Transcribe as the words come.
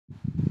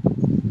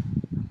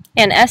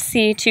An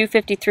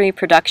SC253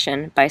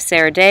 production by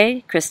Sarah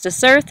Day, Krista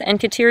Serth, and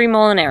Kateri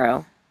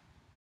Molinaro.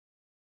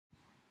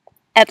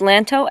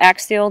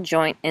 Atlantoaxial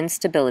joint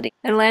instability.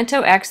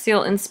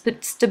 Atlantoaxial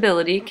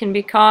instability can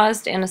be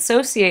caused and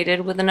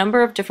associated with a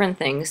number of different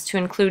things, to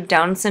include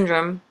Down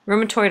syndrome,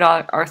 rheumatoid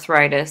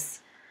arthritis,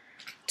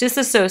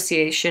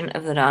 dissociation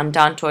of the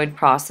non-dontoid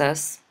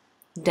process,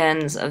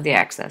 DENS of the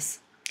axis,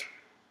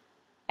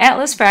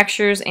 atlas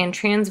fractures, and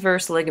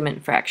transverse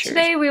ligament fractures.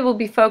 Today we will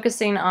be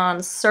focusing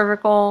on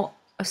cervical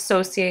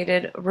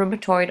associated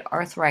rheumatoid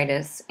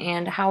arthritis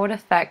and how it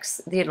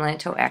affects the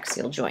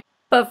atlantoaxial joint.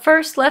 But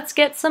first, let's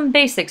get some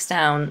basics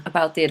down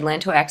about the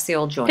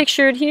atlantoaxial joint.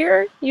 Pictured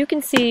here, you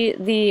can see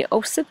the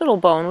occipital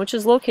bone, which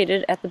is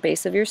located at the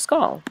base of your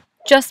skull.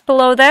 Just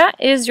below that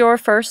is your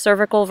first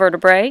cervical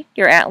vertebrae,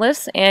 your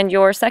atlas, and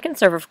your second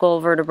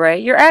cervical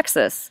vertebrae, your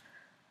axis.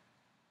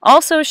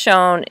 Also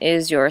shown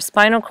is your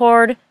spinal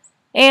cord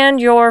and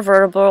your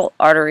vertebral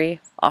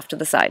artery off to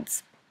the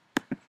sides.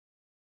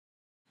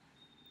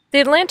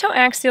 The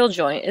atlantoaxial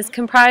joint is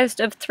comprised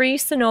of three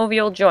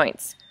synovial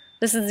joints.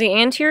 This is the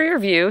anterior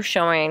view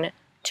showing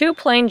two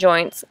plane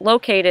joints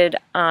located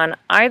on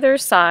either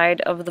side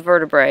of the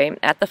vertebrae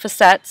at the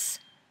facets,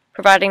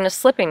 providing a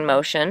slipping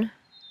motion,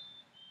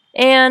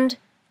 and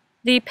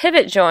the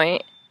pivot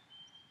joint,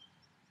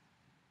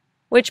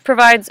 which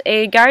provides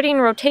a guiding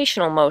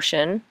rotational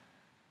motion,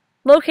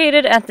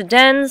 located at the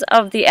DENS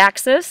of the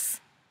axis,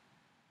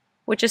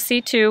 which is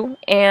C2,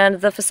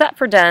 and the facet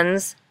for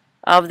DENS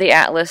of the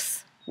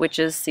atlas, which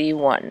is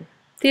C1.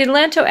 The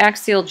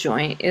atlantoaxial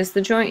joint is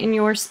the joint in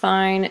your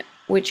spine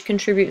which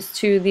contributes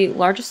to the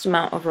largest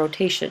amount of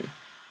rotation.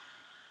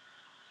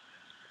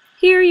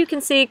 Here you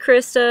can see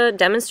Krista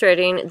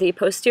demonstrating the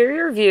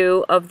posterior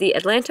view of the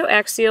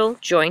atlantoaxial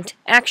joint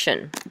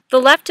action. The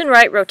left and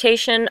right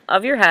rotation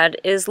of your head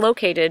is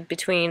located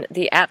between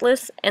the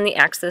atlas and the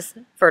axis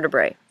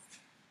vertebrae.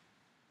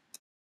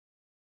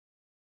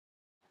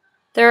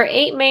 There are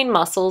 8 main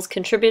muscles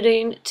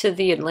contributing to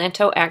the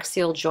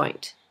atlantoaxial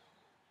joint: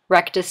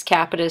 rectus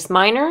capitis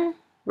minor,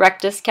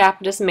 rectus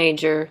capitis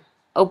major,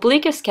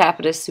 obliquus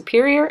capitis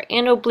superior,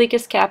 and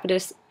obliquus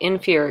capitis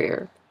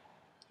inferior.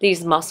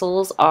 These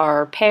muscles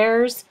are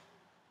pairs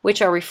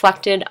which are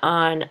reflected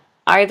on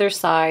either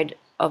side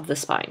of the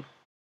spine.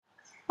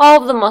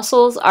 All of the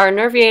muscles are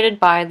innervated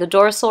by the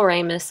dorsal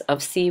ramus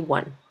of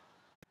C1.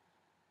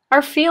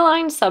 Our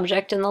feline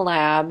subject in the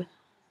lab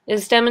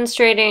is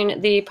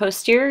demonstrating the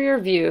posterior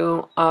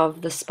view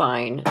of the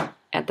spine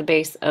at the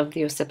base of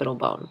the occipital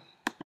bone.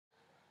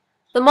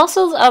 The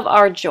muscles of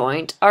our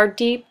joint are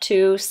deep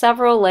to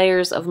several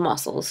layers of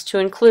muscles, to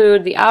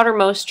include the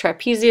outermost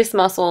trapezius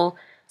muscle,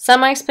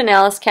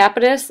 semispinalis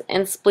capitis,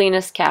 and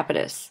splenius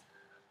capitis.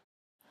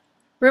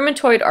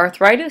 Rheumatoid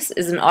arthritis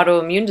is an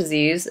autoimmune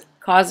disease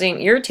causing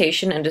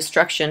irritation and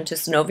destruction to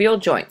synovial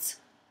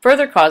joints,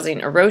 further causing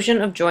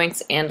erosion of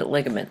joints and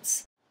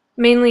ligaments.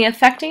 Mainly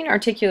affecting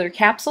articular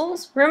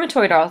capsules,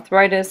 rheumatoid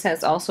arthritis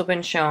has also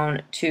been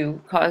shown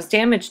to cause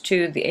damage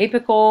to the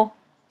apical,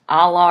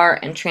 alar,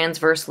 and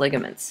transverse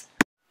ligaments.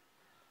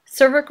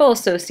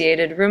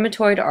 Cervical-associated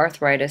rheumatoid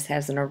arthritis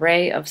has an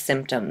array of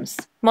symptoms.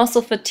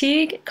 Muscle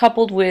fatigue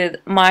coupled with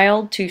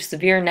mild to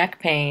severe neck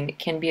pain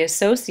can be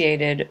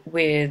associated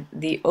with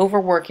the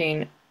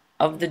overworking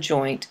of the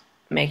joint,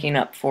 making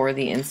up for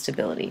the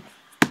instability.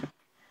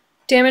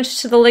 Damage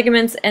to the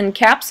ligaments and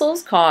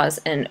capsules cause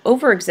an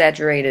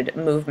over-exaggerated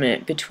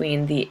movement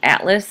between the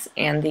atlas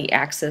and the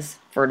axis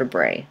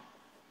vertebrae.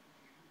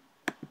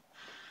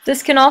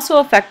 This can also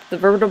affect the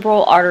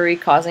vertebral artery,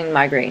 causing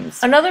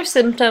migraines. Another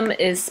symptom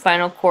is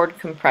spinal cord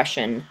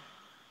compression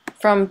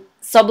from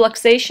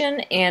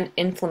subluxation and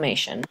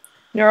inflammation.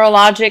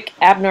 Neurologic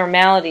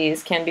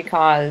abnormalities can be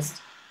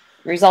caused,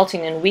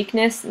 resulting in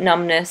weakness,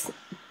 numbness,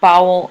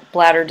 bowel,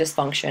 bladder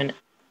dysfunction,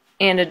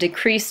 and a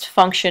decreased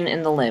function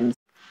in the limbs.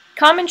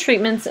 Common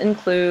treatments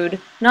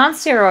include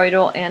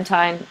non-steroidal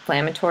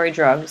anti-inflammatory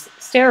drugs,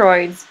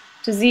 steroids,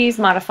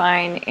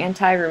 disease-modifying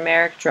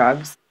anti-rheumatoid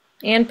drugs,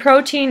 and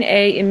protein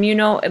A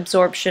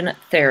immunoabsorption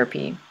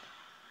therapy.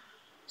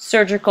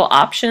 Surgical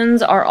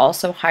options are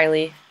also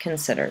highly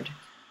considered.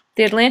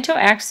 The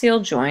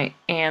atlantoaxial joint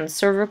and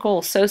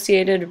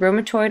cervical-associated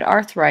rheumatoid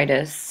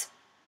arthritis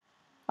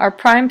are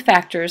prime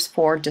factors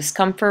for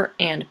discomfort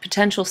and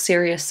potential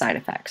serious side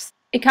effects.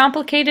 A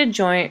complicated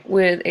joint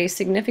with a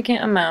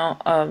significant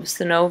amount of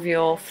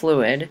synovial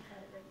fluid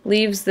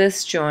leaves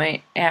this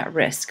joint at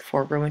risk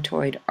for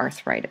rheumatoid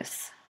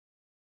arthritis.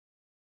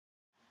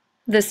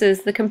 This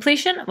is the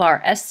completion of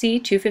our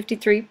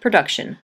SC253 production.